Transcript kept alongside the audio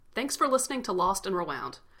Thanks for listening to Lost and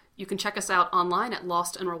Rewound. You can check us out online at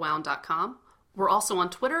lostandrewound.com. We're also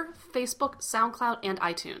on Twitter, Facebook, SoundCloud, and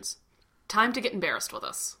iTunes. Time to get embarrassed with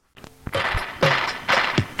us.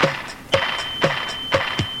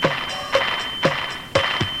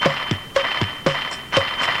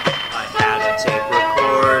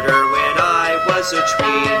 A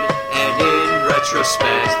tween, and in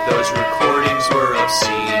retrospect, those recordings were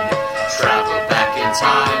obscene. Travel back in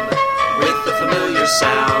time with the familiar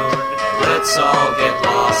sound. Let's all get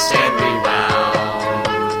lost and rewound.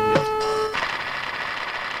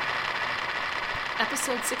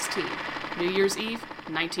 Episode 16, New Year's Eve,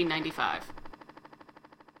 1995.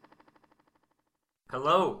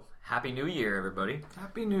 Hello. Happy New Year, everybody.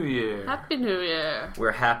 Happy New Year. Happy New Year.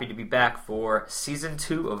 We're happy to be back for Season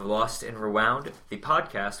 2 of Lost and Rewound, the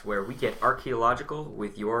podcast where we get archaeological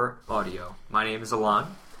with your audio. My name is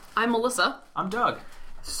Alon. I'm Melissa. I'm Doug.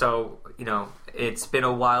 So, it's been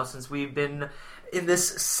a while since we've been in this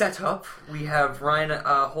setup. We have Ryan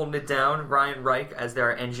holding it down, Ryan Reich as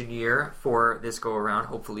our engineer for this go-around,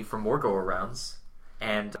 hopefully for more go-arounds.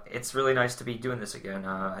 And it's really nice to be doing this again.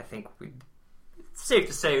 I think it's safe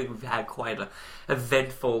to say we've had quite an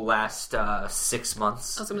eventful last 6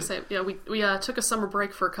 months. I was going to say, yeah, we took a summer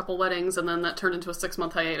break for a couple weddings, and then that turned into a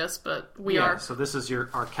 6-month hiatus, but we are... So this is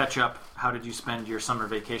our catch-up, how did you spend your summer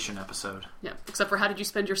vacation episode? Yeah, except for how did you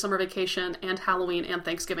spend your summer vacation, and Halloween, and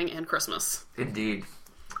Thanksgiving, and Christmas. Indeed.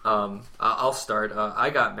 I'll start.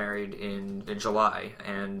 I got married in July,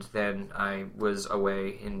 and then I was away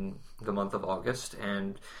in the month of August,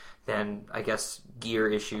 and then I guess gear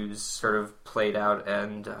issues sort of played out,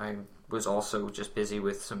 and I was also just busy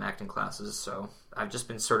with some acting classes, so I've just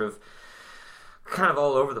been sort of kind of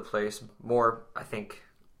all over the place. More, I think,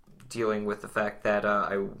 dealing with the fact that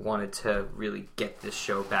I wanted to really get this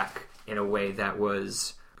show back in a way that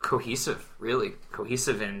was cohesive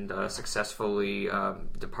and successfully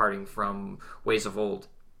departing from ways of old.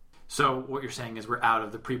 So what you're saying is we're out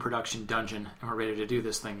of the pre-production dungeon and we're ready to do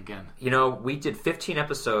this thing again. We did 15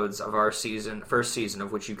 episodes of our first season,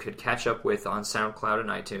 of which you could catch up with on SoundCloud and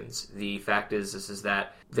iTunes. The fact is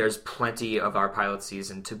that there's plenty of our pilot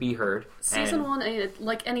season to be heard. Season 1,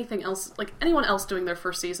 like anything else, like anyone else doing their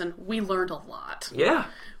first season, we learned a lot. Yeah.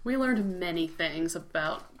 We learned many things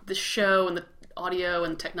about the show and the audio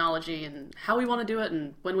and technology and how we want to do it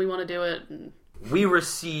and when we want to do it. And we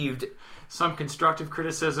received some constructive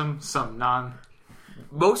criticism, some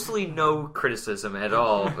mostly no criticism at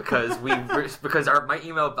all, because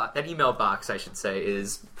that email box, I should say,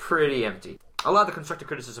 is pretty empty. A lot of the constructive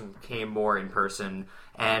criticism came more in person,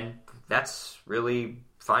 and that's really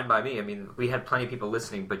fine by me. I mean, we had plenty of people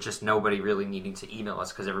listening, but just nobody really needing to email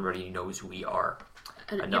us because everybody knows who we are.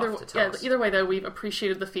 And enough to tell us. Either way, though, we've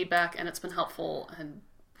appreciated the feedback, and it's been helpful, and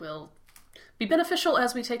will be beneficial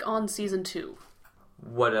as we take on Season 2.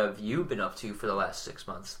 What have you been up to for the last 6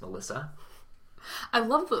 months, Melissa? I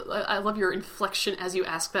love your inflection as you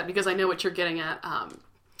ask that, because I know what you're getting at. I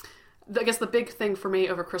guess the big thing for me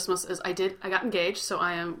over Christmas is I got engaged, so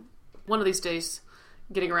I am one of these days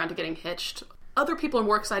getting around to getting hitched. Other people are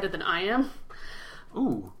more excited than I am.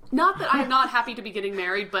 Ooh. Not that I'm not happy to be getting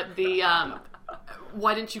married, but the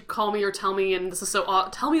why didn't you call me or tell me? And this is so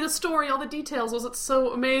tell me the story, all the details. Was it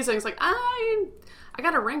so amazing? It's like I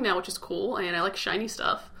got a ring now, which is cool, and I like shiny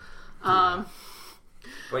stuff. Well,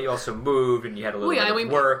 you also moved, and you had a little bit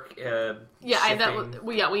of work.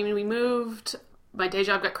 We moved. My day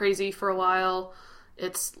job got crazy for a while.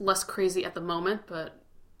 It's less crazy at the moment, but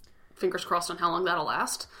fingers crossed on how long that'll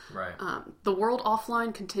last. Right. The world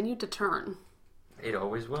offline continued to turn. It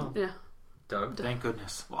always will. Yeah. Doug? Thank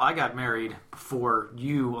goodness. Well, I got married before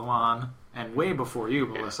you, Alon, and way before you,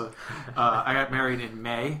 Melissa. I got married in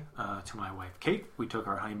May to my wife, Kate. We took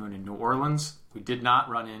our honeymoon in New Orleans. We did not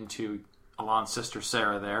run into Alon's sister,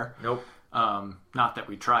 Sarah, there. Nope. Not that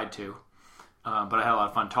we tried to. But I had a lot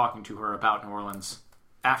of fun talking to her about New Orleans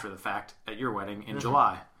after the fact at your wedding in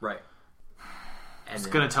July. Right. I was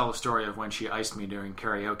going to tell the story of when she iced me during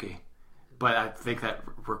karaoke. But I think that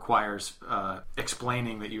requires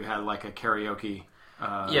explaining that you had like a karaoke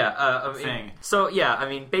thing. So,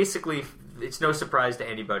 basically, it's no surprise to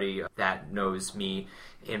anybody that knows me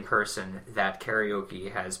in person that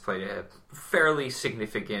karaoke has played a fairly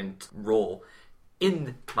significant role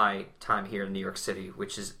in my time here in New York City,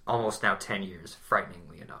 which is almost now 10 years,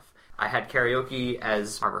 frighteningly enough. I had karaoke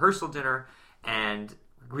as our rehearsal dinner, and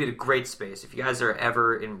we had a great space. If you guys are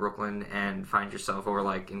ever in Brooklyn and find yourself over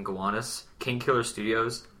like in Gowanus, King Killer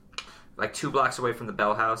Studios, like 2 blocks away from the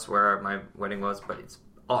Bell House where my wedding was, but it's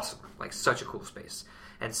awesome. Like such a cool space.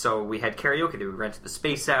 And so we had karaoke there. We rented the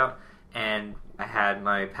space out, and I had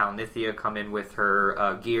my pal Nithya come in with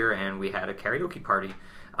her gear, and we had a karaoke party.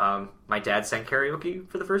 My dad sang karaoke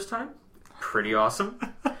for the first time. Pretty awesome.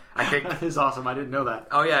 I think That is awesome. I didn't know that.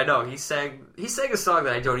 Oh yeah, no, he sang a song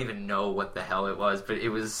that I don't even know what the hell it was, but it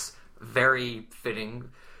was very fitting.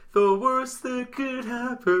 The worst that could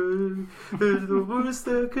happen is the worst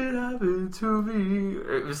that could happen to me.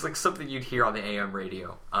 It was like something you'd hear on the AM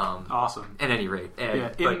radio. Awesome. At any rate,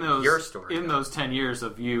 Yeah, but your story. in those 10 years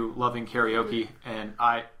of you loving karaoke, and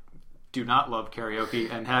I do not love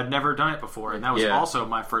karaoke and had never done it before, and that was also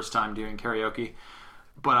my first time doing karaoke.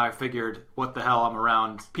 But I figured, what the hell, I'm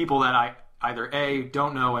around people that I either A,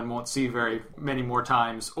 don't know and won't see very many more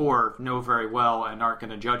times, or know very well and aren't going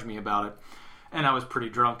to judge me about it. And I was pretty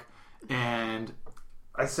drunk, and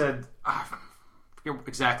I said, I forget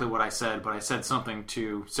exactly what I said, but I said something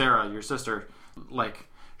to Sarah, your sister, like,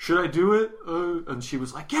 should I do it? And she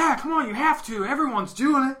was like, yeah, come on, you have to. Everyone's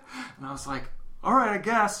doing it. And I was like, all right, I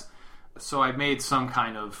guess. So I made some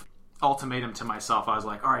kind of ultimatum to myself. I was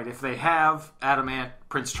like, all right, if they have Adamant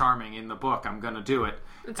Prince Charming in the book, I'm going to do it.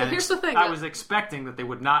 So here's the thing. I was expecting that they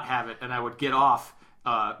would not have it, and I would get off,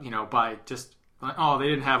 by just, oh, they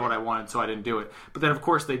didn't have what I wanted, so I didn't do it. But then, of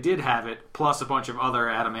course, they did have it, plus a bunch of other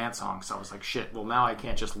Adamant songs. So I was like, shit, well, now I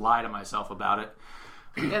can't just lie to myself about it.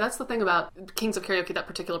 Yeah, that's the thing about Kings of Karaoke, that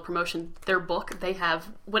particular promotion. Their book, they have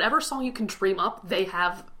whatever song you can dream up, they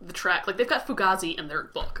have the track. Like, they've got Fugazi in their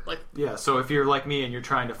book. Like, Yeah, so if you're like me and you're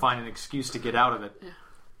trying to find an excuse to get out of it,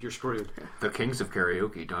 you're screwed.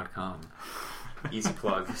 TheKingsofKaraoke.com. Easy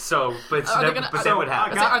plug. So, but Are they then, gonna- but then what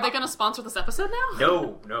happened? are they going to sponsor this episode now?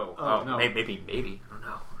 No. no. Maybe. I don't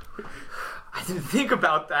know. I didn't think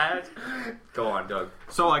about that. Go on, Doug.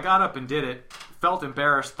 So I got up and did it, felt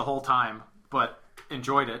embarrassed the whole time, but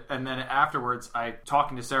enjoyed it. And then afterwards,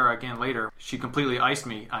 talking to Sarah again later, she completely iced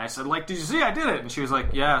me. And I said, like, did you see I did it? And she was like,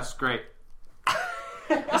 yeah, it's great.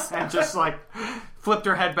 And just like flipped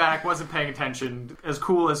her head back, wasn't paying attention, as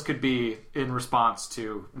cool as could be in response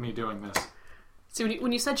to me doing this. See,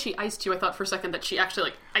 when you said she iced you, I thought for a second that she actually,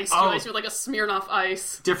 like, iced you with, like, a Smirnoff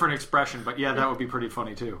Ice. Different expression, but yeah, that would be pretty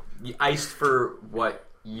funny too. You iced for what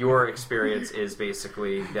your experience is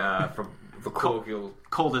basically from the colloquial.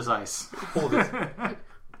 Cold as ice.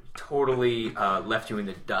 Totally left you in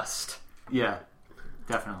the dust. Yeah,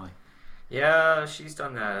 definitely. Yeah, she's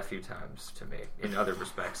done that a few times to me in other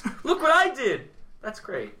respects. Look what I did! That's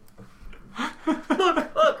great.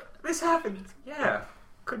 Look, this happened. Yeah,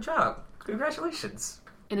 good job. Congratulations.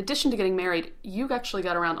 In addition to getting married, you actually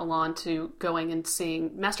got around, Alon, to going and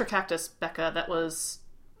seeing Master Cactus, Becca. That was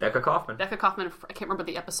Becca Kaufman. I can't remember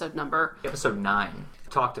the episode number. Episode 9,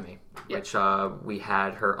 Talk to Me, which we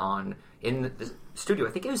had her on in the studio.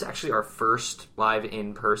 I think it was actually our first live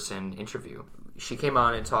in-person interview. She came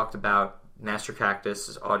on and talked about Master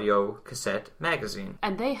Cactus' audio cassette magazine.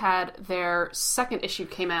 And they had their second issue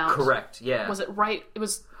came out. Correct, yeah. Was it right? It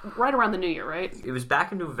was right around the New Year, right? It was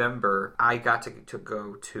back in November. I got to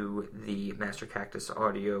go to the Master Cactus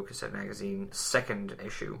audio cassette magazine second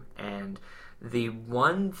issue, and the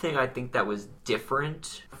one thing I think that was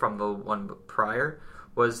different from the one prior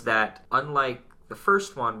was that, unlike the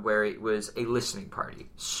first one where it was a listening party,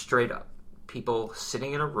 straight up, people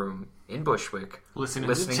sitting in a room in Bushwick Listening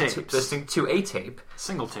to a tape,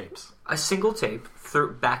 Single tapes. a single tape,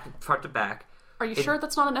 front to back. Are you sure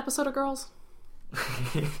that's not an episode of Girls?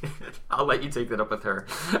 I'll let you take that up with her.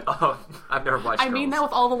 I've never watched I mean Girls. that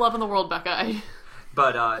with all the love in the world, Becca.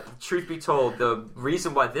 But truth be told, the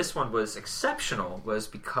reason why this one was exceptional was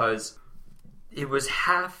because it was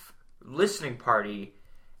half listening party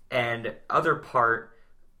and other part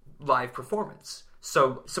live performance.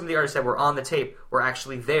 So some of the artists that were on the tape were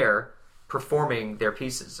actually there performing their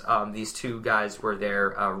pieces. These two guys were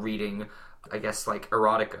there reading, I guess, like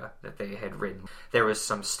erotica that they had written. There was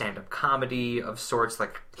some stand-up comedy of sorts,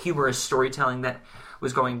 like humorous storytelling that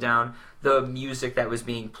was going down. The music that was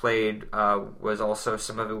being played was also,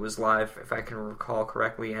 some of it was live, if I can recall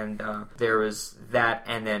correctly, and there was that,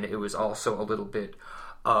 and then it was also a little bit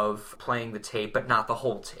of playing the tape, but not the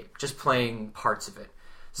whole tape, just playing parts of it.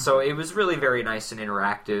 So it was really very nice and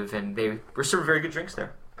interactive, and they were serving very good drinks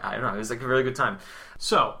there. I don't know, it was like a really good time.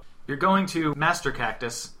 So, you're going to Master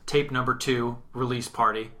Cactus, tape number 2, release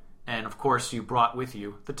party, and of course you brought with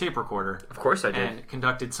you the tape recorder. Of course I did. And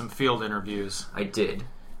conducted some field interviews. I did.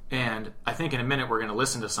 And I think in a minute we're going to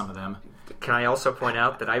listen to some of them. Can I also point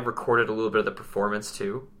out that I recorded a little bit of the performance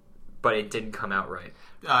too, but it didn't come out right.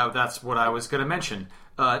 That's what I was going to mention.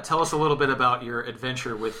 Tell us a little bit about your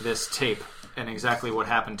adventure with this tape and exactly what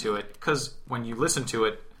happened to it, because when you listen to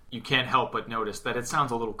it, you can't help but notice that it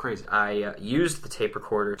sounds a little crazy. I used the tape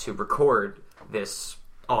recorder to record this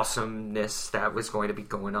awesomeness that was going to be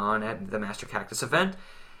going on at the Master Cactus event.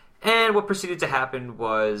 And what proceeded to happen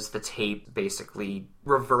was the tape basically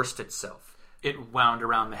reversed itself. It wound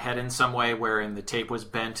around the head in some way wherein the tape was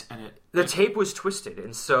bent and The tape was twisted,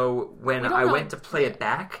 and so when I went to play it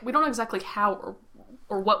back... We don't know exactly how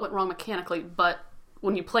or what went wrong mechanically, but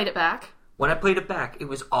when you played it back... When I played it back, it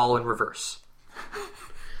was all in reverse.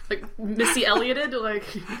 Like Missy Ellioted, like...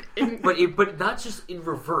 But not just in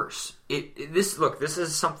reverse. This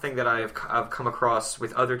is something that I've come across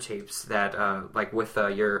with other tapes that, like with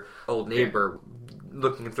your old neighbor,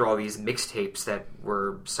 looking through all these mixtapes that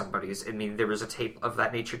were somebody's. I mean, there was a tape of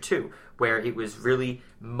that nature too, where it was really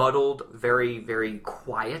muddled, very, very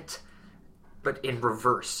quiet, but in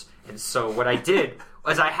reverse. And so what I did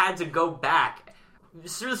was I had to go back.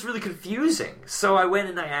 This was really confusing. So I went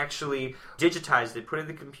and I actually digitized it, put it in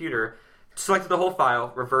the computer, selected the whole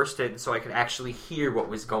file, reversed it, so I could actually hear what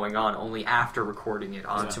was going on only after recording it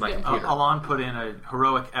onto my computer. Alon put in a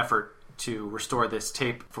heroic effort to restore this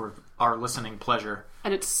tape for our listening pleasure.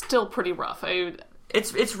 And it's still pretty rough.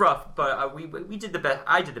 It's rough, but we did the best.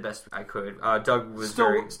 I did the best I could. Doug was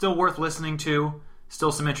still worth listening to.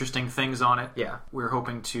 Still some interesting things on it. Yeah. We're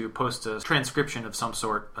hoping to post a transcription of some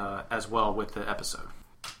sort as well with the episode.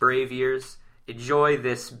 Brave ears, enjoy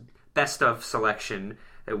this best of selection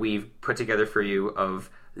that we've put together for you of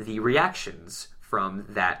the reactions from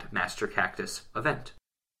that Master Cactus event.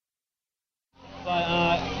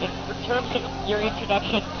 But in terms of your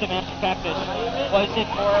introduction to Master Cactus, was it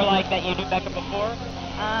more like that you knew Becca before?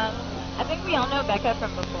 I think we all know Becca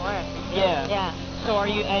from before. Yeah. Yeah. So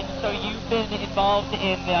you've been involved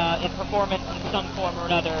in performance in some form or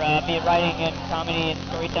another, be it writing and comedy and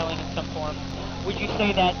storytelling in some form. Would you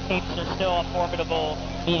say that tapes are still a formidable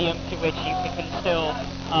medium to which you can still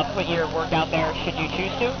put your work out there should you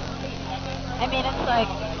choose to? I mean, it's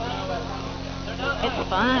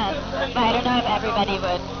fun, but I don't know if everybody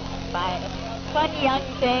would buy it. Fun young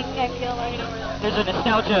thing, I feel like. There's a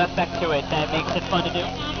nostalgia effect to it that makes it fun to do.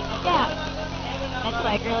 Yeah. It's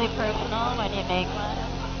like really personal when you make one.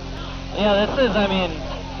 Yeah,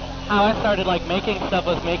 how I started making stuff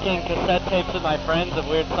was making cassette tapes with my friends of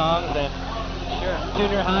weird songs and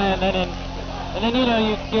junior high, and then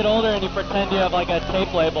you get older and you pretend you have a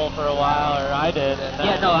tape label for a while, or I did.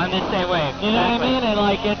 And I'm the same way. You know what I mean? And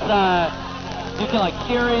it's you can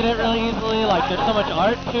curate it really easily. There's so much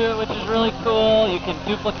art to it, which is really cool. You can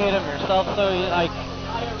duplicate them yourself. So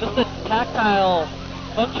just the tactile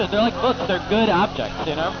function. They're like books. They're good objects,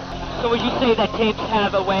 you know. So would you say that tapes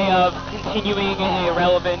have a way of continuing a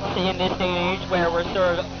relevance in this day and age where we're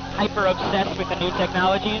sort of hyper-obsessed with the new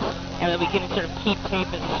technologies and that we can sort of keep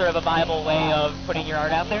tape as sort of a viable way of putting your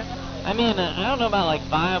art out there? I mean, I don't know about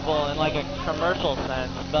viable in a commercial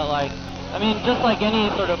sense, but just like any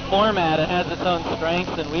sort of format, it has its own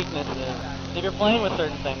strengths and weaknesses. If you're playing with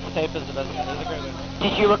certain things, tape is the best. Is a great way.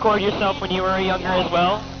 Did you record yourself when you were younger as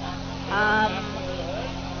well?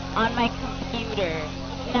 On my computer.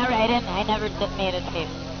 No, I never made a tape.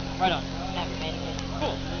 Right on. Never made a tape.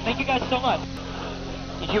 Cool. Thank you guys so much.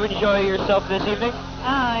 Did you enjoy yourself this evening? Oh,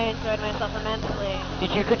 I enjoyed myself immensely.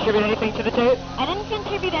 Did you contribute anything to the tape? I didn't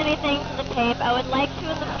contribute anything to the tape. I would like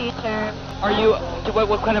to in the future. Are you?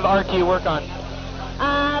 What kind of art do you work on?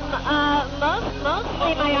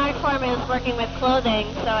 Mostly my art form is working with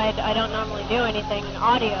clothing, so I don't normally do anything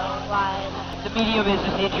audio-wise. The medium is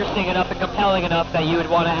just interesting enough and compelling enough that you would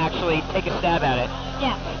want to actually take a stab at it.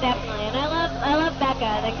 Yeah, definitely. And I love Becca.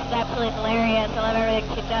 I think she's absolutely hilarious. I love everything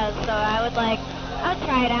she does. So I would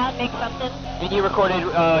try it out, make something. And you recorded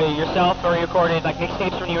yourself, or you recorded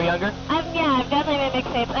mixtapes when you were younger? I've definitely made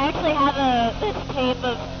mixtapes. I actually have this tape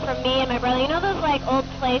from me and my brother. You know those old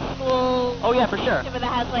Play School? Oh yeah, for sure. That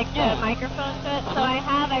has the microphone to it. So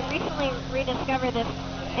I recently rediscovered this,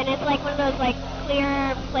 and it's one of those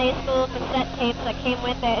clear Play School cassette tapes that came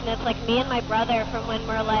with it, and it's me and my brother from when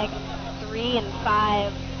we're 3 and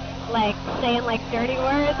 5. Saying dirty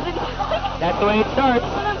words and that's the way it starts.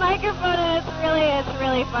 On a microphone, and it's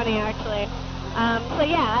really funny actually. So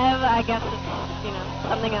yeah, I guess it's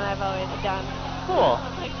something that I've always done. Cool.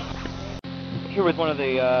 Here with one of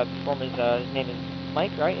the performers. His name is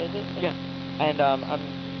Mike, right? Is it? Yeah. And I'm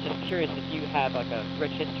just curious if you have a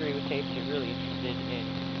rich history with tapes. You're really interested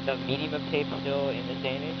in the medium of tape still in this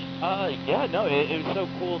day and age? Yeah, no, it was so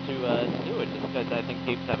cool to do it just because I think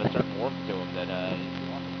tapes have a certain warmth to them that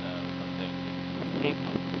tapes,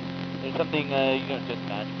 there's something, just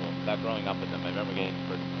magical about growing up with them. I remember getting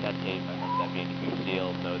the first cassette tape. I remember that being a huge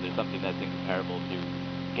deal. So there's something that's incomparable to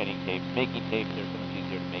getting tapes. Making tapes are so much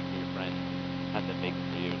easier to make for your friends, have them make them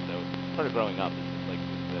for you. So part of growing up is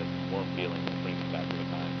just this warm feeling that brings you back to a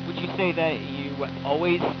time. would you say that you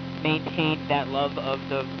always maintained that love of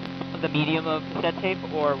the medium of cassette tape,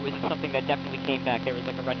 or was it something that definitely came back? There was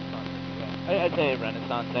like a renaissance. I'd say a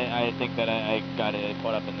renaissance. I think that I got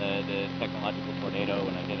caught up in the technological tornado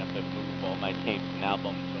when I didn't have to move all my tapes and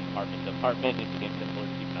albums from apartment to apartment. It became simpler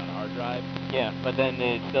to keep it on a hard drive. Yeah, but then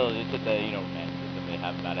it's just a, romanticism they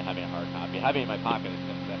have about it, having a hard copy. Having it in my pocket is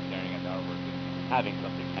just that staring at the artwork and having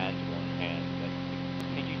something tangible in your hands.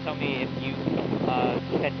 Could you tell me if you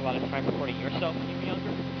spent a lot of time recording yourself when you were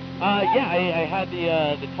younger? Yeah, I had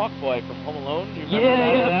the Talk Boy from Home Alone. Do you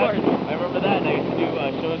remember that? Of course. I remember that, and I used to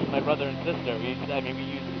do shows with my brother and sister. We used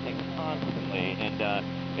the thing constantly, and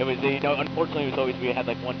it was, unfortunately, we had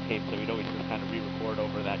like one tape, so we'd always just kind of re-record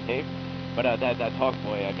over that tape. But that Talk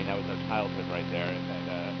Boy, that was our childhood right there.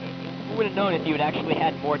 And who would have known if you had actually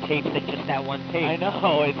had more tapes than just that one tape? I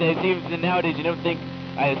know. It seems nowadays you don't think,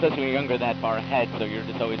 especially when you're younger, that far ahead. So you're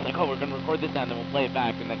just always like, oh, we're going to record this now, and then we'll play it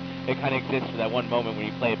back. And then it kind of exists for that one moment when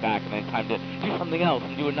you play it back, and then it's time to do something else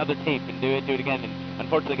and do another tape and do it again. And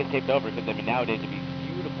unfortunately, it gets taped over because nowadays it'd be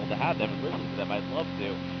beautiful to have them and listen to them. I'd love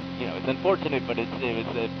to. It's unfortunate, but it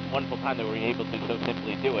was a wonderful time that we were able to so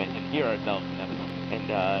simply do it and hear ourselves. And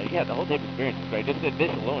the whole tape experience is great. Just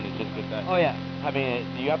this alone is just good. Oh yeah. Having it,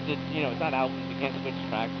 you have to, it's not albums. You can't switch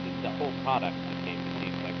tracks. It's the whole product. It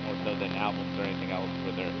seems like more so than albums or anything else,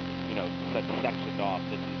 where they're, such sectioned off.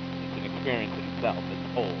 It's an experience in itself.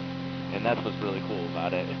 It's whole, and that's what's really cool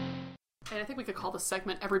about it. And I think we could call this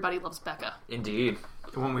segment "Everybody Loves Becca." Indeed.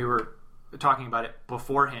 When we were talking about it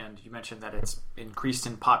beforehand, you mentioned that it's increased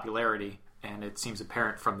in popularity, and it seems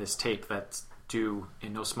apparent from this tape that's due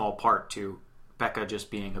in no small part to Becca just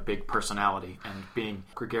being a big personality and being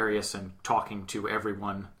gregarious and talking to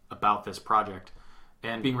everyone about this project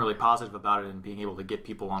and being really positive about it and being able to get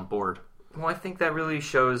people on board. Well, I think that really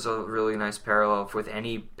shows a really nice parallel with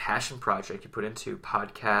any passion project you put into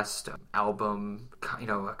podcast, album,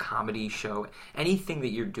 a comedy show, anything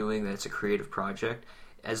that you're doing that's a creative project.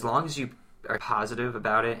 As long as you are positive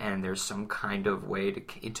about it and there's some kind of way to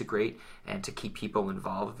integrate and to keep people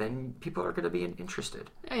involved, then people are going to be interested.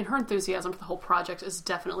 And her enthusiasm for the whole project is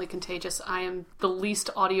definitely contagious. I am the least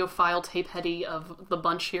audiophile tape heady of the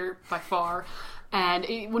bunch here by far. And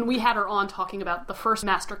when we had her on talking about the first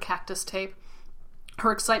Master Cactus tape,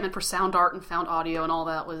 her excitement for sound art and found audio and all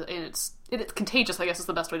that it's contagious, I guess is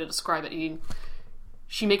the best way to describe it.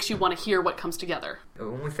 She makes you want to hear what comes together. The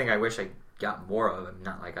only thing I wish I got more of,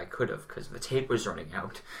 not like I could have, because the tape was running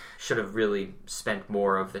out. Should have really spent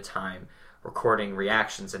more of the time recording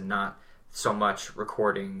reactions and not so much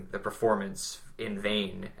recording the performance in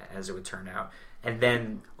vain, as it would turn out. And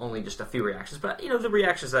then only just a few reactions. But, the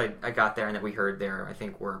reactions I got there and that we heard there, I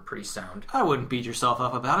think were pretty sound. I wouldn't beat yourself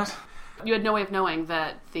up about it. You had no way of knowing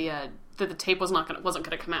that the tape wasn't going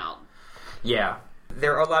to come out. Yeah.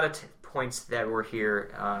 There are a lot of points that were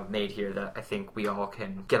made here that I think we all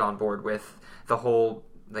can get on board with. The whole,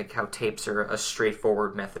 how tapes are a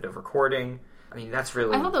straightforward method of recording. I mean, that's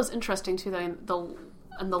really... I thought that was interesting, too, though,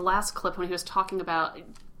 in the last clip when he was talking about...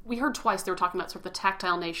 We heard twice they were talking about sort of the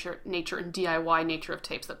tactile nature and DIY nature of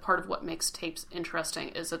tapes, that part of what makes tapes interesting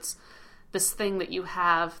is it's this thing that you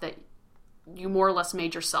have that you more or less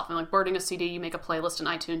made yourself. And like burning a CD, you make a playlist in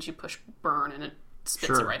iTunes, you push burn, and it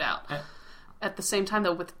spits it right out. At the same time,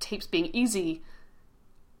 though, with tapes being easy,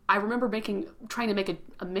 I remember trying to make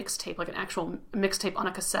a mixtape, like an actual mixtape on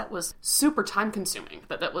a cassette, was super time-consuming.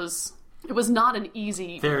 It was not an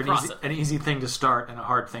easy process. An easy thing to start and a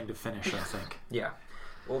hard thing to finish, I think. Yeah.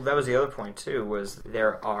 Well, that was the other point, too, was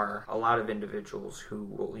there are a lot of individuals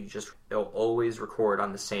who they'll always record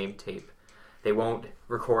on the same tape. They won't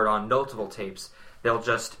record on multiple tapes. They'll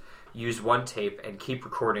just use one tape and keep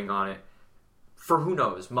recording on it for who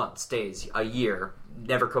knows, months, days, a year,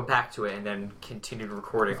 never come back to it, and then continue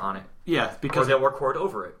recording on it. Yeah, because... Or they'll record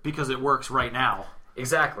over it. Because it works right now.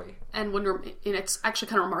 Exactly. And it's actually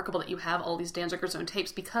kind of remarkable that you have all these Danziger Zone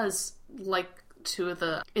tapes because, like two of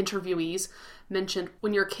the interviewees mentioned,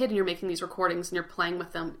 when you're a kid and you're making these recordings and you're playing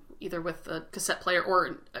with them, either with a cassette player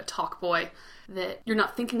or a Talk Boy, that you're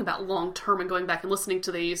not thinking about long term and going back and listening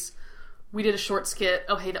to these. We did a short skit.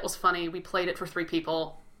 Oh, hey, that was funny. We played it for 3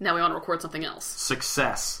 people. Now we want to record something else.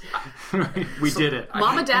 Success. We did it.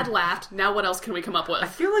 Mom and Dad laughed. Now what else can we come up with? I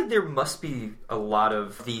feel like there must be a lot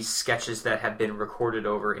of these sketches that have been recorded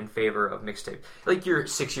over in favor of mixtape. Like you're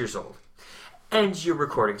 6 years old, and you're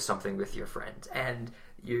recording something with your friend, and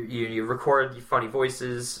you record your funny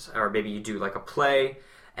voices, or maybe you do like a play,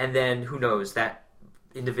 and then who knows, that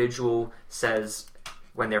individual says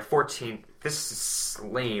when they're 14, this is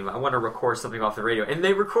lame, I want to record something off the radio, and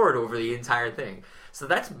they record over the entire thing. So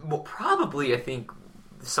that's probably, I think,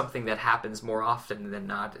 something that happens more often than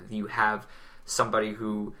not. You have somebody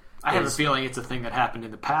who... I have a feeling it's a thing that happened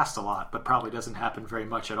in the past a lot, but probably doesn't happen very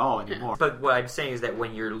much at all anymore. But what I'm saying is that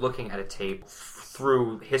when you're looking at a tape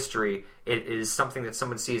through history, it is something that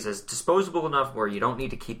someone sees as disposable enough where you don't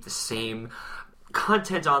need to keep the same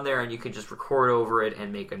content on there, and you can just record over it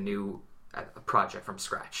and make a new project from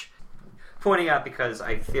scratch. Pointing out because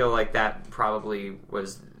I feel like that probably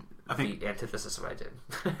was the antithesis of what I did.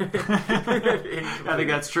 I think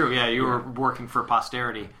that's true. Yeah, you were working for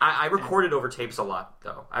posterity. I recorded over tapes a lot,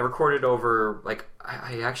 though. I recorded over,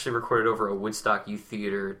 I actually recorded over a Woodstock Youth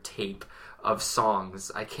Theater tape of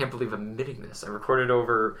songs. I can't believe I'm admitting this. I recorded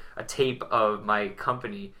over a tape of my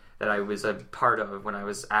company that I was a part of when I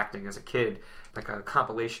was acting as a kid, like a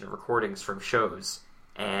compilation of recordings from shows.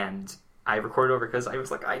 And I recorded over because I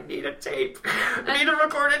was like, I need a tape. I need to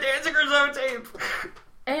record a Danziger Zone tape.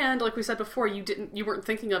 And like we said before, you weren't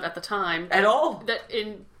thinking of at the time at all that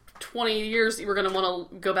in 20 years you were going to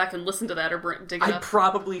want to go back and listen to that or dig it up. I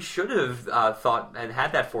probably should have thought and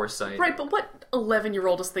had that foresight. Right, but what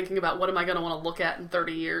 11-year-old is thinking about what am I going to want to look at in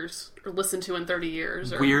 30 years or listen to in 30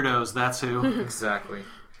 years? Or... Weirdos, that's who. Exactly.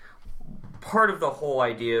 Part of the whole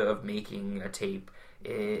idea of making a tape,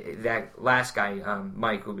 that last guy,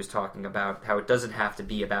 Mike, who was talking about how it doesn't have to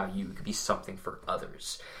be about you, it could be something for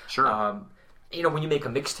others. Sure. When you make a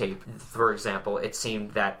mixtape, for example, it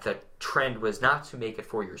seemed that the trend was not to make it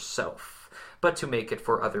for yourself, but to make it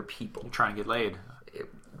for other people. Try and get laid.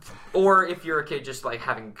 Or if you're a kid, just like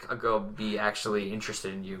having a girl be actually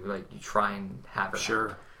interested in you, like you try and have her.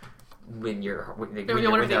 Sure. When they're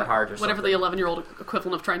hard or something. Whatever the 11-year-old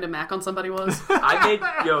equivalent of trying to mack on somebody was. I made,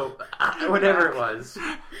 whatever it was.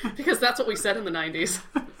 Because that's what we said in the 90s.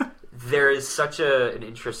 There is such an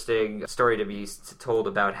interesting story to be told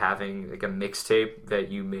about having like a mixtape that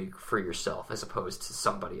you make for yourself as opposed to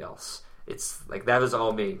somebody else. It's like that was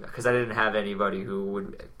all me because I didn't have anybody who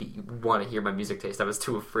would want to hear my music taste. I was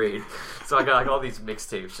too afraid, so I got like all these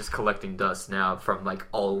mixtapes just collecting dust now from like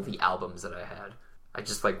all the albums that I had. I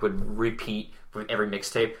just like would repeat with every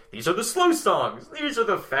mixtape. These are the slow songs. These are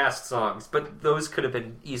the fast songs. But those could have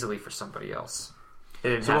been easily for somebody else.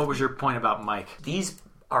 So what was your point about Mike? These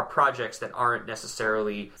are projects that aren't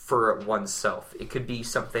necessarily for oneself. It could be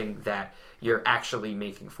something that you're actually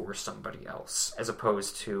making for somebody else, as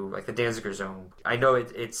opposed to like the Danziger Zone. I know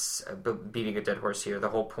it's beating a dead horse here. The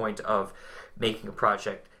whole point of making a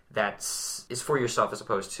project that is for yourself as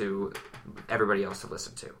opposed to everybody else to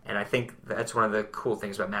listen to. And I think that's one of the cool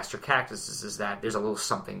things about Master Cactus is that there's a little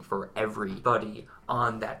something for everybody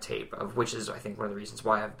on that tape, of which is, I think, one of the reasons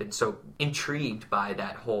why I've been so intrigued by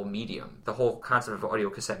that whole medium. The whole concept of audio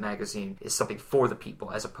cassette magazine is something for the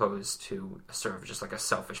people as opposed to sort of just like a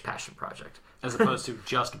selfish passion project. As opposed to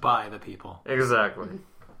just by the people. Exactly.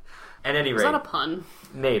 At any rate. Is that a pun?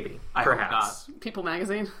 Maybe. Perhaps. Hope not. People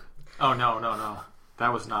magazine? Oh, no.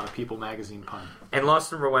 That was not a People magazine pun. And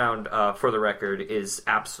Lost and Rewound, for the record, is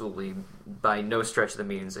absolutely, by no stretch of the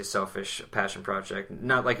means, a selfish passion project.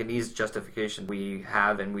 Not like an easy justification. We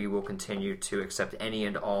have and we will continue to accept any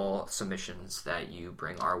and all submissions that you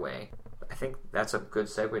bring our way. I think that's a good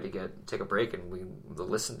segue to take a break and we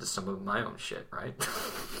listen to some of my own shit, right?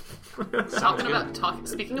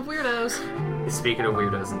 Speaking of weirdos. Speaking of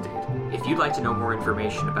weirdos, indeed. If you'd like to know more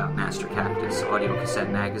information about Master Cactus Audio Cassette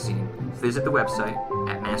Magazine, visit the website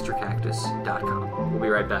at mastercactus.com. We'll be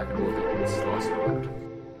right back and we'll get this Lost and Rewound.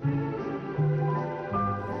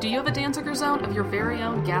 Do you have a Danziger Zone of your very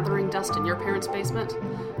own gathering dust in your parents' basement?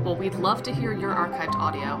 Well, we'd love to hear your archived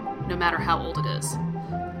audio, no matter how old it is.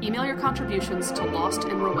 Email your contributions to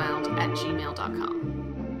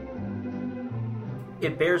lostandrewound@gmail.com.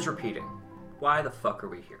 It bears repeating. Why the fuck are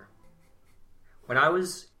we here? When I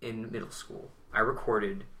was in middle school, I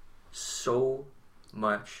recorded so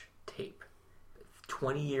much tape.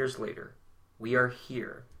 20 years later, we are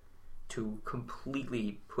here to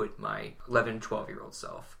completely put my 11, 12-year-old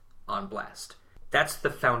self on blast. That's the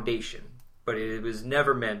foundation, but it was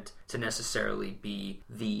never meant to necessarily be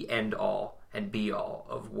the end-all and be-all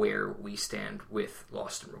of where we stand with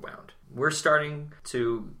Lost and Rewound. We're starting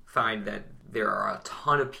to find that there are a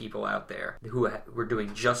ton of people out there who were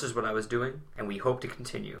doing just as what I was doing, and we hope to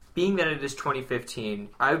continue. Being that it is 2015,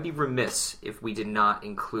 I would be remiss if we did not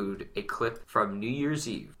include a clip from New Year's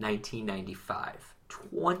Eve, 1995.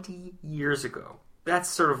 20 years ago. That's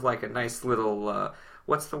sort of like a nice little,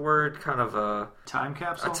 what's the word? Kind of a... Time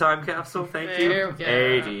capsule? A time capsule, thank you.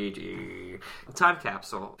 ADD. A time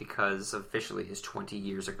capsule, because officially is 20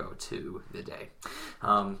 years ago to the day.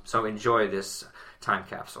 So enjoy this time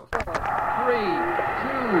capsule. 3, 2, 1,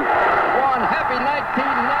 happy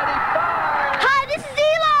 1995! Hi, this is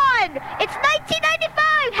Elon! It's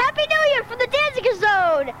 1995!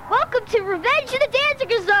 to Revenge of the Dancing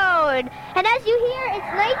Zone. And as you hear,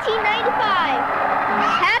 it's 1995.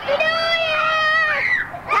 Happy New Year!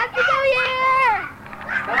 Happy New Year!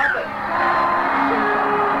 Stop it.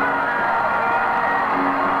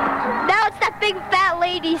 Now it's that big fat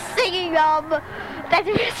lady singing that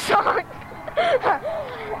song.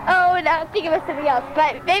 Oh, no, I'm thinking of something else,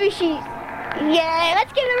 but maybe she's... Yeah,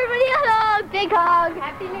 let's give everybody a hug, big hug.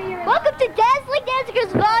 Happy New Year. Welcome to Dazzling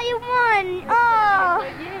Dancers Volume 1. Oh,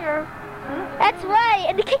 that's right.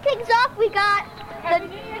 And to kick things off, we got Happy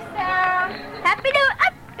New Year, Sarah. Happy New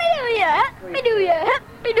Year, Happy New Year,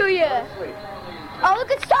 Happy New Year. Oh,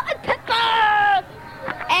 look at Salt and Pepper.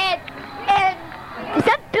 And is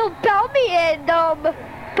that Bill Bellamy and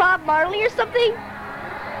Bob Marley or something? Woo!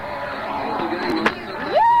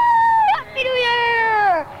 Happy New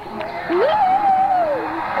Year! Woo!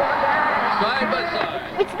 Side by side.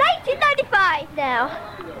 It's 1995 now.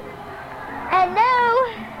 And now,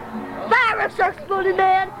 fireworks are exploding,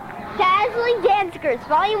 man. Dazzling Dancers,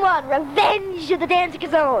 Volume 1, Revenge of the Dancing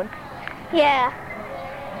Zone. Yeah.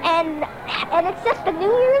 And it's just the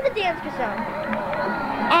new year of the Dancing Zone.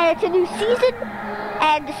 And it's a new season,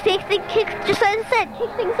 and the stake thing kicks, just as I said,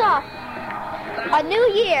 kick things off. A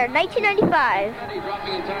new year, 1995.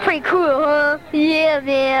 Pretty cool, huh? Yeah,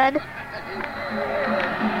 man.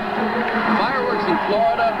 Fireworks in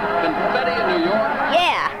Florida, confetti in New York.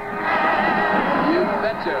 Yeah. You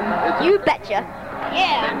betcha. You betcha.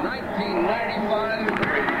 Yeah. 1995,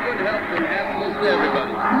 good health and happiness to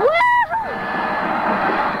everybody. Woo-hoo!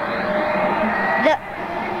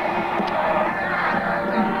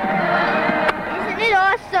 Isn't it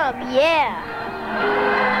awesome? Yeah.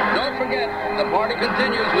 Don't forget, the party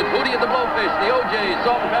continues with Hootie and the Blowfish, the OJs,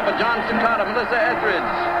 Salt and Pepper, John Cicada, Melissa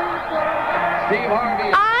Etheridge, Steve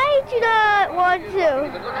Harvey. I do not want If to.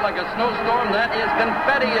 it looks like a snowstorm, that is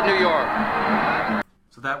confetti in New York.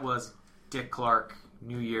 So that was Dick Clark,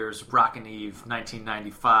 New Year's Rockin' Eve,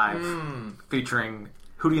 1995, featuring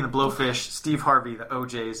Hootie and the Blowfish, Steve Harvey, the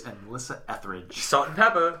OJs, and Melissa Etheridge. Salt and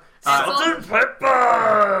pepper. Salt and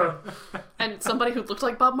pepper. And somebody who looked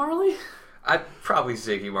like Bob Marley? Probably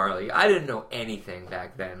Ziggy Marley. I didn't know anything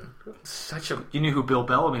back then. You knew who Bill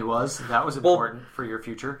Bellamy was. That was important for your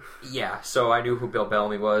future. Yeah, so I knew who Bill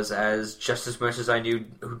Bellamy was just as much as I knew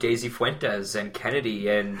who Daisy Fuentes and Kennedy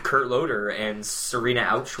and Kurt Loder and Serena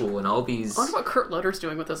Outshul and all these. I wonder what Kurt Loder's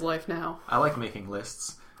doing with his life now. I like making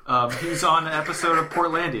lists. He's on an episode of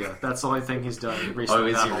Portlandia. That's the only thing he's done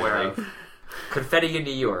recently that I'm aware of. Confetti in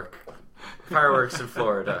New York. Fireworks in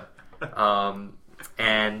Florida.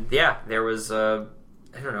 And yeah, there was, I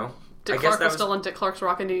don't know. Dick Clark was still on Dick Clark's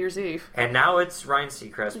Rockin' New Year's Eve. And now it's Ryan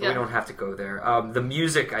Seacrest, but Yeah. we don't have to go there. The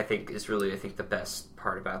music, I think, is really, the best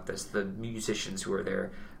part about this. The musicians who are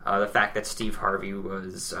there. The fact that Steve Harvey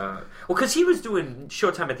was... because he was doing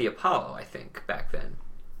Showtime at the Apollo, I think, back then.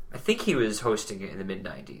 I think he was hosting it in the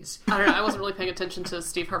mid-90s. I don't know, I wasn't really paying attention to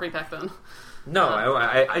Steve Harvey back then. No,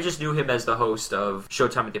 I just knew him as the host of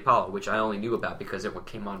Showtime at the Apollo, which I only knew about because it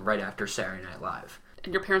came on right after Saturday Night Live.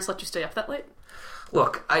 And your parents let you stay up that late?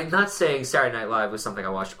 Look, I'm not saying Saturday Night Live was something I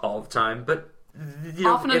watched all the time, but...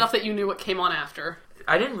 Often enough that you knew what came on after.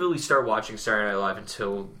 I didn't really start watching Saturday Night Live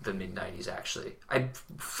until the mid-90s, actually. I'm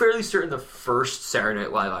fairly certain the first Saturday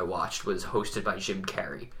Night Live I watched was hosted by Jim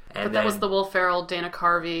Carrey. And But that was the Will Ferrell, Dana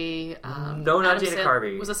Carvey... no, not Dana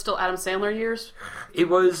Carvey. Was it still Adam Sandler years? It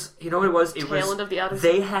was... You know what it was? It was... Tail end of the Adam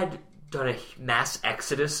They had done a mass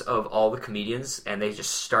exodus of all the comedians, and they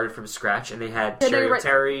just started from scratch, and they had Sherry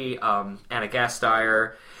O'Terry, Anna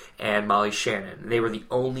Gasteyer, and Molly Shannon. They were the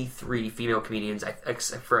only three female comedians,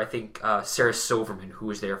 except for, I think, Sarah Silverman, who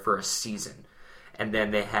was there for a season. And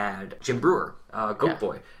then they had Jim Brewer, Goat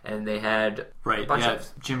Boy, and they had a bunch of...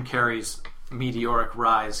 Jim Carrey's meteoric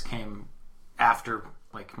rise came after...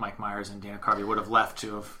 like Mike Myers and Dana Carvey would have left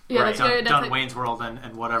to have done Wayne's World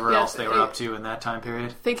and whatever else they were up to in that time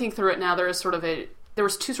period. Thinking through it now, there was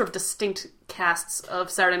two sort of distinct casts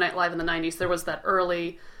of Saturday Night Live in the 90s. There was that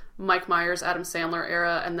early Mike Myers, Adam Sandler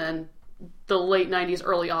era, and then the late 90s,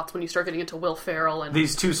 early aughts when you start getting into Will Ferrell and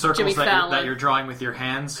these two circles that you're drawing with your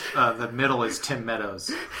hands. The middle is Tim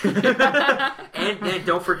Meadows. and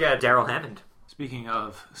don't forget Daryl Hammond. Speaking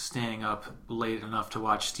of staying up late enough to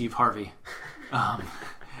watch Steve Harvey,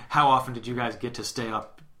 how often did you guys get to stay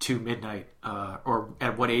up to midnight? Or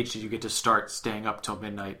at what age did you get to start staying up till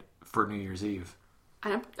midnight for New Year's Eve?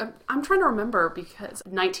 I'm trying to remember, because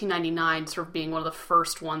 1999 sort of being one of the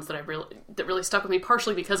first ones that really stuck with me,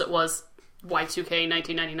 partially because it was Y2K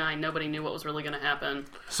 1999. Nobody knew what was really going to happen.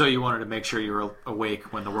 So you wanted to make sure you were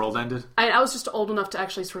awake when the world ended? I was just old enough to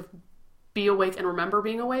actually sort of be awake and remember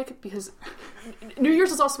being awake, because New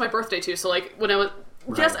Year's is also my birthday too. So like when I was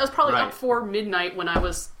Yes, I was probably Right. up for midnight when I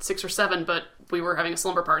was 6 or 7, but we were having a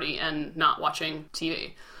slumber party and not watching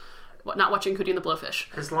TV. Not watching Hootie and the Blowfish.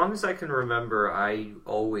 As long as I can remember, I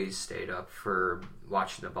always stayed up for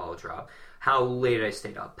watching the ball drop. How late I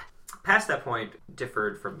stayed up past that point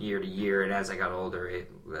differed from year to year, and as I got older, it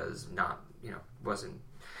was not, wasn't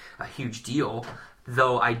a huge deal.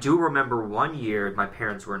 Though I do remember one year my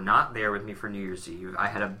parents were not there with me for New Year's Eve. I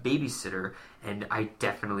had a babysitter, and I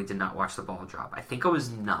definitely did not watch the ball drop. I think I was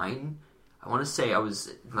 9. I want to say I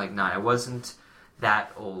was like 9. I wasn't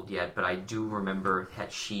that old yet, but I do remember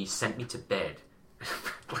that she sent me to bed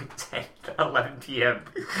like 10, 11 p.m.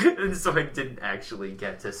 and so I didn't actually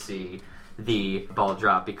get to see the ball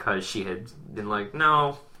drop because she had been like,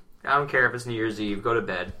 no, I don't care if it's New Year's Eve, go to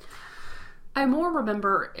bed. I more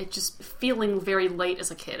remember it just feeling very late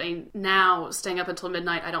as a kid. I mean, now, staying up until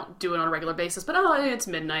midnight, I don't do it on a regular basis, but it's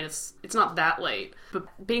midnight, it's not that late. But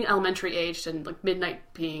being elementary aged and like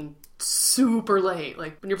midnight being super late,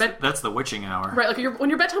 like when your bed... That's the witching hour. Right, like when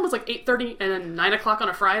your bedtime was like 8:30 and then 9 o'clock on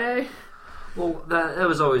a Friday... Well, that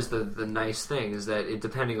was always the nice thing, is that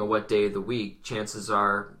depending on what day of the week, chances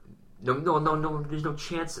are... No, there's no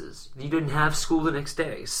chances. You didn't have school the next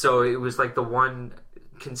day. So it was like the one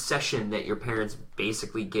concession that your parents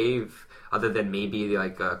basically gave, other than maybe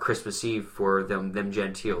like Christmas Eve for them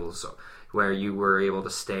Gentiles, where you were able to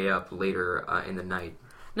stay up later in the night.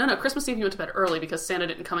 No, Christmas Eve you went to bed early because Santa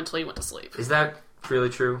didn't come until you went to sleep. Is that really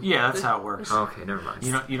true? Yeah, that's how it works. Okay, never mind.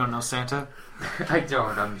 You don't know Santa? I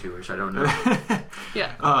don't. I'm Jewish. I don't know.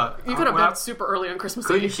 Yeah. You go to bed super early on Christmas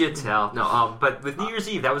Eve. Couldn't you tell? No, but with New Year's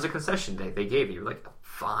Eve, that was a concession day they gave you. Like,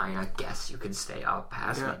 fine, I guess you can stay up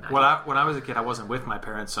past midnight. When I was a kid, I wasn't with my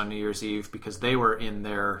parents on New Year's Eve because they were in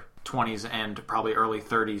their 20s and probably early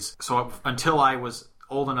 30s. So until I was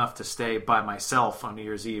old enough to stay by myself on New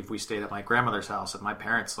Year's Eve, we stayed at my grandmother's house, and my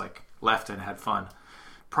parents left and had fun.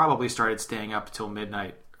 Probably started staying up till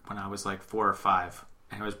midnight when I was 4 or 5,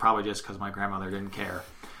 and it was probably just because my grandmother didn't care.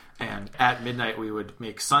 And at midnight we would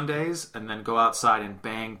make sundaes and then go outside and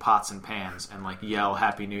bang pots and pans and yell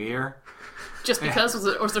Happy New Year. Just because?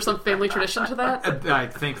 Was there some family tradition to that? I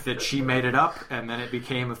think that she made it up, and then it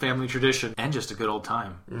became a family tradition and just a good old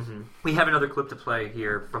time. Mm-hmm. We have another clip to play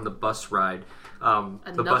here from the bus ride.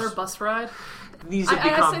 Another bus ride?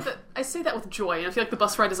 I say that with joy, and I feel like the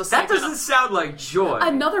bus ride is a segment. That doesn't sound like joy.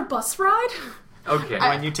 Another bus ride? Okay.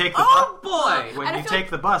 When you take the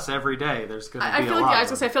the bus every day, there's going to be a lot. I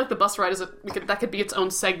feel like the bus ride that could be its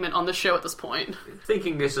own segment on the show at this point.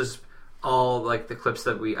 Thinking this is all the clips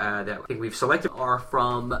that I think we've selected are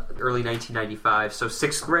from early 1995, so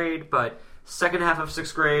 6th grade, but second half of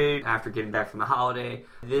 6th grade after getting back from the holiday.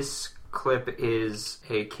 This clip is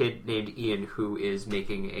a kid named Ian who is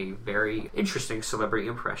making a very interesting celebrity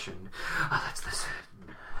impression. Let's listen.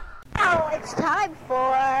 Now it's time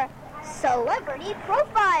for Celebrity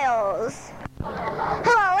Profiles.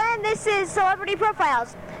 Hello, and this is Celebrity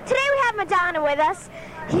Profiles. Today we have Madonna with us.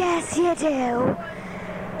 Yes, you do.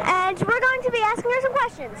 And we're going to be asking her some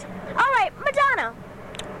questions. All right, Madonna,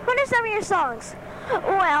 what are some of your songs?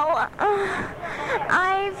 Well,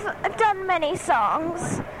 I've done many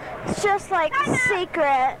songs. It's just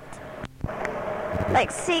Secret.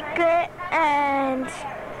 Secret and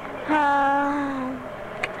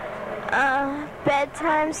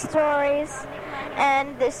bedtime stories,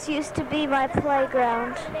 and this used to be my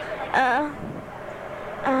playground.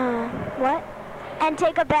 What? And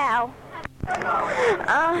Take a Bow.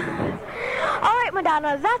 Alright,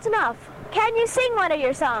 Madonna, that's enough. Can you sing one of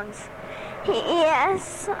your songs?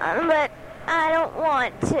 Yes, but I don't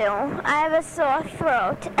want to. I have a sore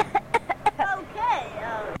throat. Okay.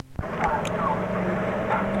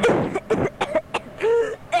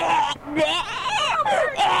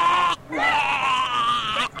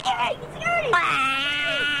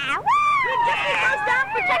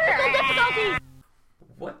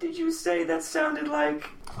 What did you say that sounded like?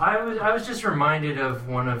 I was just reminded of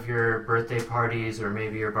one of your birthday parties or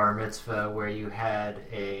maybe your bar mitzvah where you had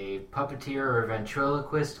a puppeteer or a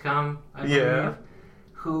ventriloquist come, I believe,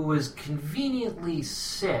 who was conveniently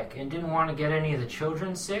sick and didn't want to get any of the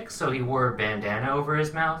children sick, so he wore a bandana over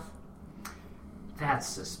his mouth. That's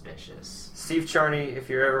suspicious. Steve Charney, if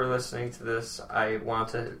you're ever listening to this, I want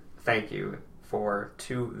to thank you for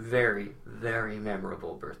 2 very, very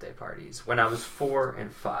memorable birthday parties when I was 4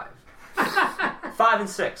 and 5. 5 and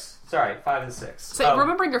 6. Sorry, 5 and 6. So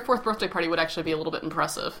remembering your 4th birthday party would actually be a little bit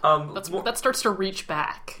impressive. That starts to reach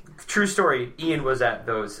back. True story. Ian was at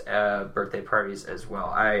those birthday parties as well.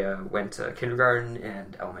 I went to kindergarten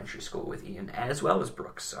and elementary school with Ian, as well as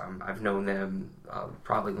Brooks. I've known them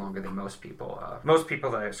probably longer than most people. Most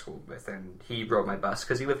people that I schooled with, and he rode my bus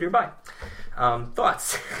because he lived nearby.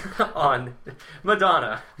 Thoughts on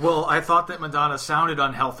Madonna? Well, I thought that Madonna sounded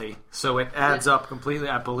unhealthy, so it adds up completely.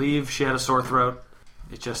 I believe she had a sore throat.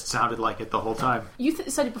 It just sounded like it the whole time. You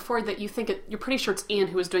said before that you're pretty sure it's Ian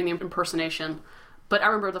who was doing the impersonation, but I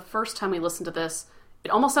remember the first time we listened to this,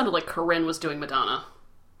 it almost sounded like Corinne was doing Madonna.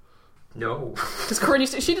 No. Because Corinne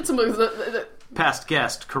she did some of the past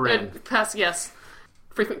guest, Corinne. Past guest.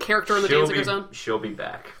 Frequent character in the Danziger Zone. She'll be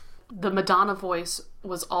back. The Madonna voice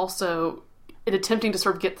was also in attempting to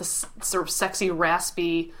sort of get this sort of sexy,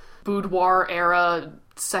 raspy, boudoir era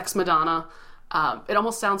sex Madonna. It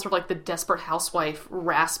almost sounds sort of like the Desperate Housewife,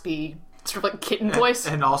 raspy, sort of like kitten voice.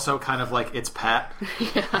 And also kind of like It's Pat.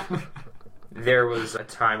 Yeah. There was a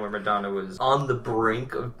time where Madonna was on the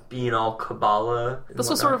brink of being all Kabbalah. This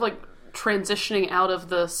was sort of like transitioning out of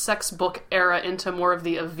the sex book era into more of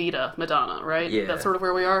the Evita Madonna, right? Yeah. That's sort of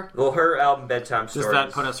where we are. Well, her album Bedtime Stories. Does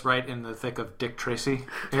that put us right in the thick of Dick Tracy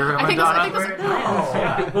era I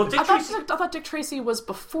Madonna? Well, I thought Dick Tracy was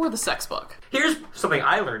before the sex book. Here's something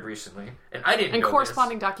I learned recently, and I didn't know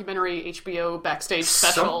corresponding documentary HBO backstage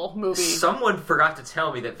special movie. Someone forgot to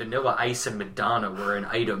tell me that Vanilla Ice and Madonna were an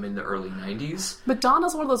item in the early 90s.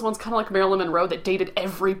 Madonna's one of those ones kind of like Marilyn Monroe that dated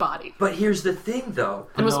everybody. But here's the thing, though.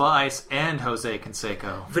 Vanilla Ice and Jose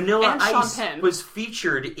Canseco. Vanilla and Ice Sean Penn was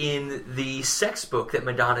featured in the sex book that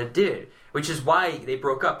Madonna did, which is why they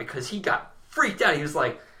broke up, because he got freaked out. He was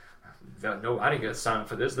like, no, I didn't get a sign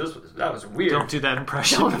for this. That was weird. Don't do that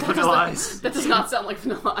impression of Vanilla Ice. That does not sound like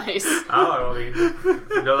Vanilla Ice. I don't know.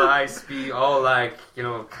 Vanilla Ice be all like,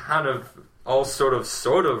 kind of all sort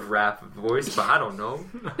of rap voice, but I don't know.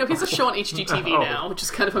 No, he's a show on HGTV now, which is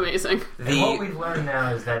kind of amazing. And what we've learned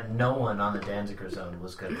now is that no one on the Danziger Zone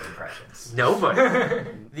was good at impressions.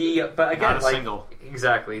 Nobody. But again, not a single.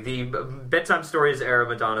 Exactly. The Bedtime Stories era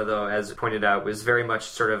Madonna, though, as pointed out, was very much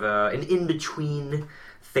sort of an in-between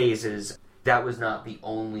phases. That was not the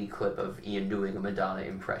only clip of Ian doing a Madonna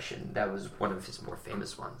impression. That was one of his more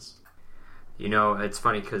famous ones. It's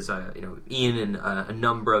funny because, Ian and a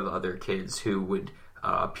number of other kids who would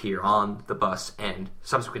appear on the bus and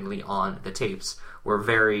subsequently on the tapes were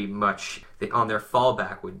very much, on their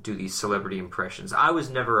fallback, would do these celebrity impressions. I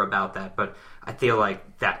was never about that, but I feel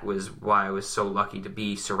like that was why I was so lucky to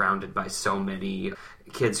be surrounded by so many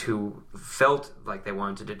kids who felt like they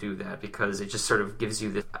wanted to do that, because it just sort of gives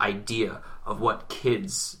you the idea of what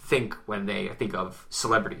kids think when they think of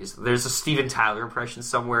celebrities. There's a Steven Tyler impression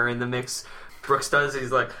somewhere in the mix. Brooks does.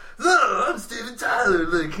 He's like, I'm Steven Tyler.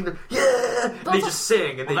 Like, yeah. They just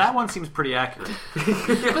sing. And that one seems pretty accurate.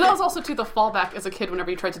 But that was also, too, the fallback as a kid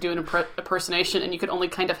whenever you tried to do an impersonation and you could only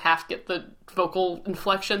kind of half get the vocal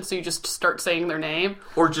inflection, so you just start saying their name.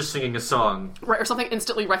 Or just singing a song. Right, or something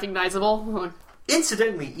instantly recognizable.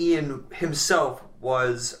 Incidentally, Ian himself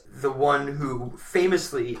was the one who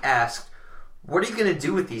famously asked, what are you going to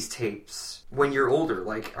do with these tapes when you're older?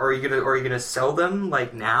 Like, are you gonna sell them,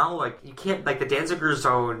 like, now? Like, you can't, like, the Danziger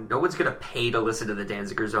Zone, no one's gonna pay to listen to the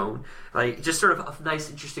Danziger Zone. Like, just sort of a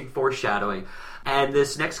nice, interesting foreshadowing. And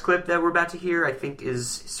this next clip that we're about to hear, I think, is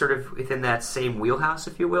sort of within that same wheelhouse,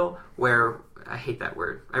 if you will, where, I hate that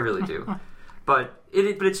word, I really do. But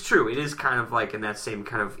it's true, it is kind of like in that same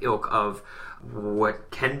kind of ilk of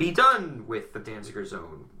what can be done with the Danziger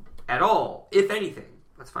Zone at all, if anything.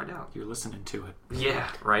 Let's find out. You're listening to it. Yeah,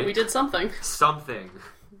 right? We did something. Something.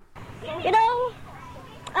 I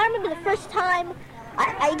remember the first time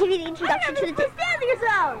I gave you the introduction to the Danziger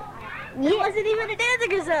Zone. It wasn't even a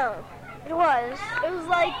Danziger Zone. It was. It was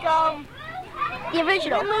like, the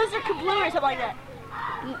original. Loser Kabloo or something like that.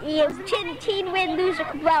 It was Teen Win Loser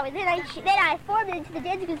Kabloo. And then I formed it into the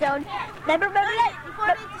Danziger Zone. Remember that? You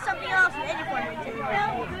formed it into something else and then you formed it into the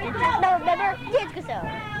No, remember? Danziger Zone.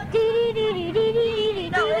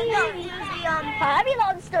 No, I'm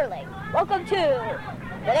Elon Sterling. Welcome to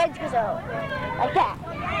the Danziger Zone. Like that.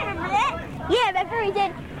 Remember that? Yeah, remember we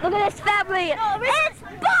did. Look at this family. It's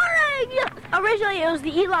boring! Originally, it was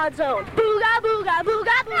the Elon Zone. Booga, booga,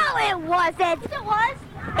 booga. No, it wasn't. It was.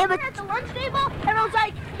 It was at the lunch table. Everyone's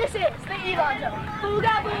like, this is the Elon Zone.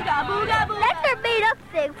 Booga, booga, booga, booga. That's their made-up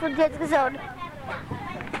thing for Danziger Zone.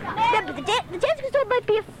 Remember, the Danziger Zone might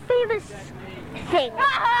be a famous thing.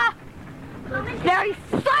 Very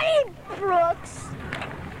funny, Brooks.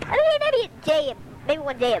 I mean, maybe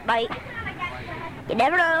one day it might. You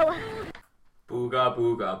never know. Booga,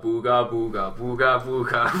 booga, booga, booga, booga,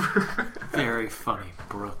 booga. Very funny,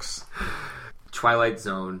 Brooks. Twilight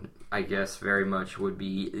Zone, I guess, very much would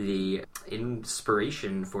be the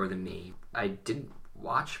inspiration for the name. I didn't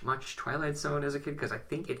watch much Twilight Zone as a kid because I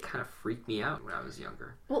think it kind of freaked me out when I was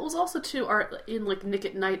younger. Well, it was also, too, in, like, Nick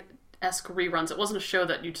at Night-esque reruns. It wasn't a show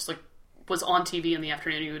that you just, like, was on TV in the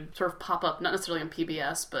afternoon. You would sort of pop up, not necessarily on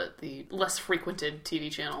PBS, but the less frequented TV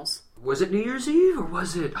channels. Was it New Year's Eve or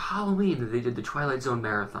was it Halloween that they did the Twilight Zone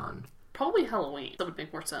marathon? Probably Halloween. That would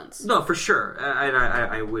make more sense. No, for sure.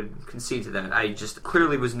 I would concede to that. I just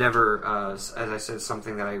clearly was never, as I said,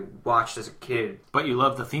 something that I watched as a kid. But you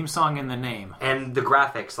love the theme song and the name. And the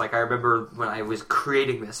graphics. Like, I remember when I was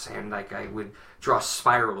creating this and, like, I would draw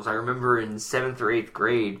spirals. I remember in 7th or 8th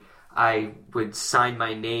grade, I would sign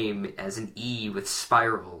my name as an E with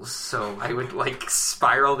spirals. So I would, like,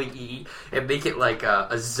 spiral the E and make it like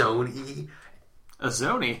a zone E. A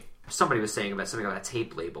zone-y? Somebody was saying something about a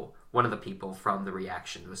tape label. One of the people from the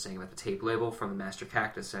reaction was saying about the tape label from the Master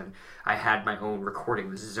Cactus, and I had my own recording.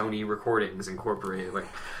 It was Zony Recordings Incorporated. Like,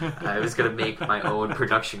 I was going to make my own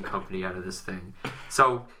production company out of this thing.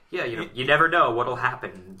 So, yeah, you never know what'll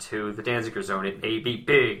happen to the Danziger Zone. It may be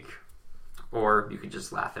big, or you can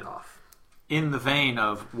just laugh it off. In the vein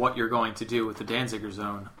of what you're going to do with the Danziger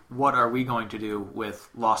Zone, what are we going to do with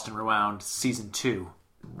Lost and Rewound Season 2?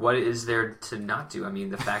 What is there to not do? I mean,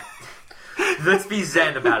 the fact... Let's be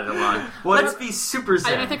zen about it, Alon. Let's be super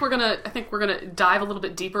zen. I think we're gonna dive a little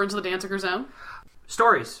bit deeper into the Danziger Zone.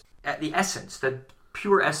 Stories. At the essence, the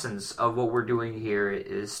pure essence of what we're doing here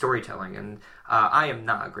is storytelling, and I am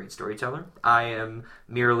not a great storyteller. I am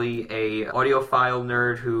merely a audiophile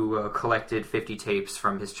nerd who collected 50 tapes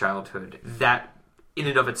from his childhood. That, in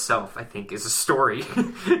and of itself, I think, is a story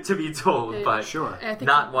to be told, but sure.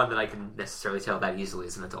 Not one that I can necessarily tell that easily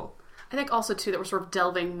as an adult. I think also, too, that we're sort of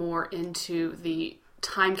delving more into the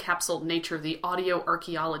time capsule nature, the audio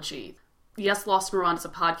archaeology. Yes, Lost and Rewound is a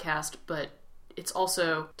podcast, but it's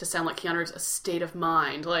also, to sound like Keanu Reeves, a state of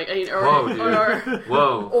mind. Like, Whoa,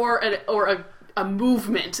 dude. Or a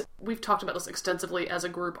movement. We've talked about this extensively as a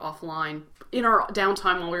group offline. In our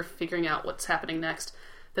downtime while we were figuring out what's happening next,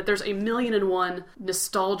 that there's 1,000,001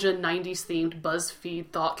 nostalgia 90s themed BuzzFeed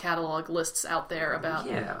thought catalog lists out there about,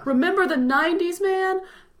 remember the 90s, man?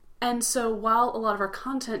 And so while a lot of our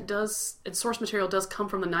content and source material does come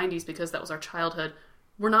from the 90s because that was our childhood,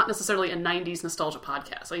 we're not necessarily a 90s nostalgia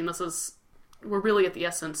podcast. I mean, we're really at the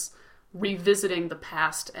essence revisiting the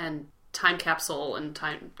past and time capsule and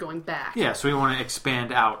time going back. Yeah, so we want to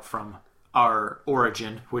expand out from our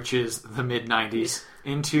origin, which is the mid-90s,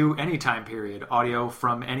 into any time period. Audio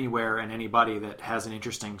from anywhere and anybody that has an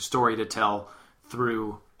interesting story to tell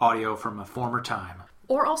through audio from a former time.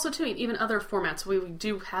 Or also, too, even other formats. We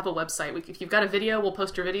do have a website. If you've got a video, we'll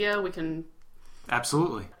post your video. We can...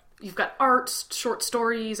 Absolutely. You've got art, short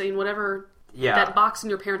stories, whatever. Yeah. That box in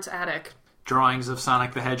your parents' attic. Drawings of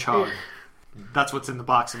Sonic the Hedgehog. That's what's in the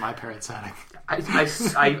box in my parents' attic.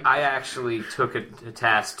 I actually took a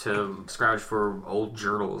task to scrounge for old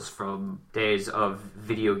journals from days of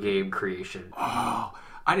video game creation. Oh,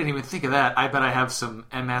 I didn't even think of that. I bet I have some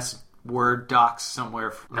MS Word docs somewhere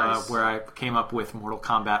where I came up with Mortal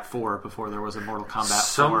Kombat 4 before there was a Mortal Kombat 4.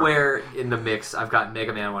 Somewhere in the mix, I've got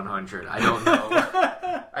Mega Man 100. I don't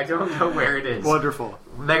know. I don't know where it is. Wonderful.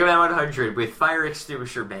 Mega Man 100 with Fire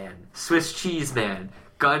Extinguisher Man, Swiss Cheese Man,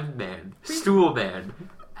 Gun Man, Stool Man,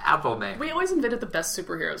 Apple Man. We always invented the best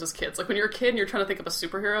superheroes as kids. Like, when you're a kid and you're trying to think of a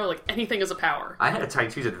superhero, like, anything is a power. I had a Tiny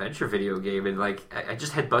Toons Adventure video game, and, like, I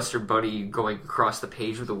just had Buster Bunny going across the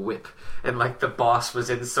page with a whip, and, like, the boss was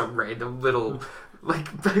in some random little, like,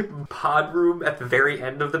 pod room at the very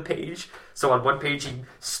end of the page. So on one page, he'd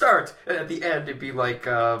start, and at the end, it'd be, like,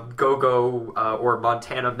 Go-Go or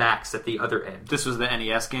Montana Max at the other end. This was the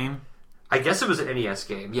NES game? I guess it was an NES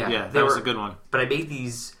game, yeah. Yeah, that was a good one. But I made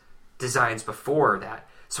these designs before that.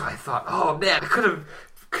 So I thought, oh man, I could have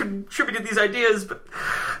contributed these ideas, but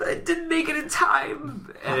I didn't make it in time.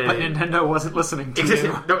 And but Nintendo wasn't listening to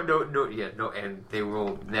you. No, and they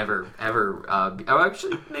will never, ever,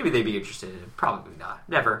 actually, maybe they'd be interested in it. Probably not.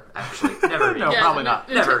 Never, actually. Never. No, probably not.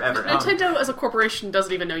 Never, ever. Nintendo as a corporation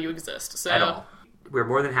doesn't even know you exist. So. At all. We're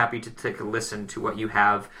more than happy to take a listen to what you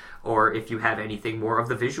have, or if you have anything more of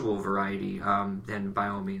the visual variety, then by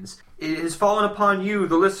all means. It has fallen upon you,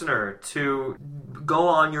 the listener, to go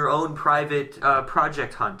on your own private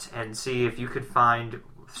project hunt and see if you could find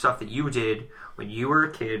stuff that you did when you were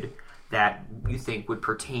a kid that you think would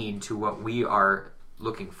pertain to what we are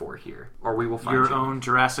looking for here. Or we will find your own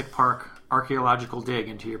Jurassic Park archaeological dig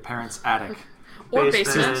into your parents' attic. Or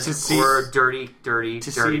basement. To see- or dirty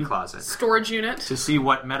see- closet. Storage unit. to see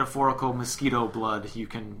what metaphorical mosquito blood you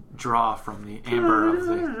can draw from the amber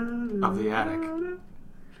of the attic.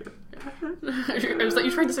 Is that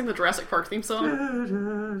you trying to sing the Jurassic Park theme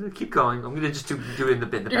song? Keep going. I'm gonna just do it in the You're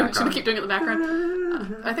just background. gonna keep doing it in the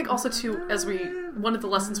background. I think also too, one of the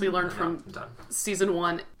lessons we learned from I'm done. season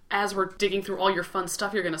 1, as we're digging through all your fun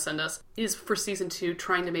stuff you're gonna send us, is for season 2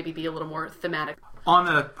 trying to maybe be a little more thematic. On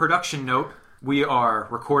a production note, we are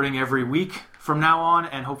recording every week from now on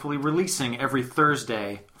and hopefully releasing every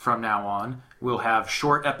Thursday from now on. We'll have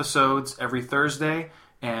short episodes every Thursday,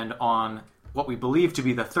 and on what we believe to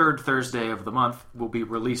be the third Thursday of the month, we'll be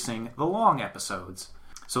releasing the long episodes.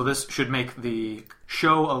 So this should make the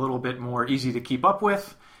show a little bit more easy to keep up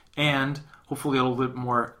with, and hopefully a little bit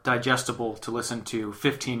more digestible to listen to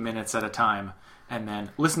 15 minutes at a time, and then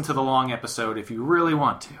listen to the long episode if you really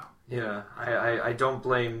want to. Yeah, I don't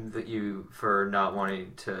blame you for not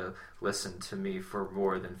wanting to listen to me for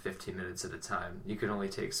more than 15 minutes at a time. You can only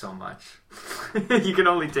take so much. You can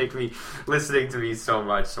only take me listening to me so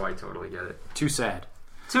much, so I totally get it. Too sad.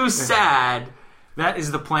 Too sad! That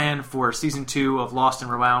is the plan for Season 2 of Lost and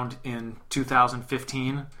Rewound in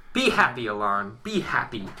 2015. Be happy, Alon. Be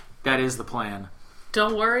happy. That is the plan.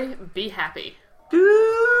 Don't worry, be happy.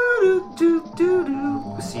 We'll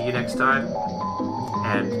see you next time,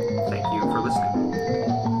 and thank you for listening.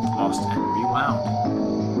 Lost and Rewound.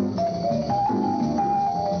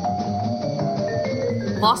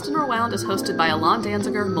 Lost and Rewound is hosted by Alon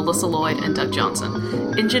Danziger, Melissa Lloyd, and Doug Johnson.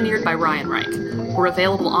 Engineered by Ryan Reich. We're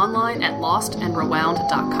available online at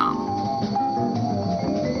lostandrewound.com.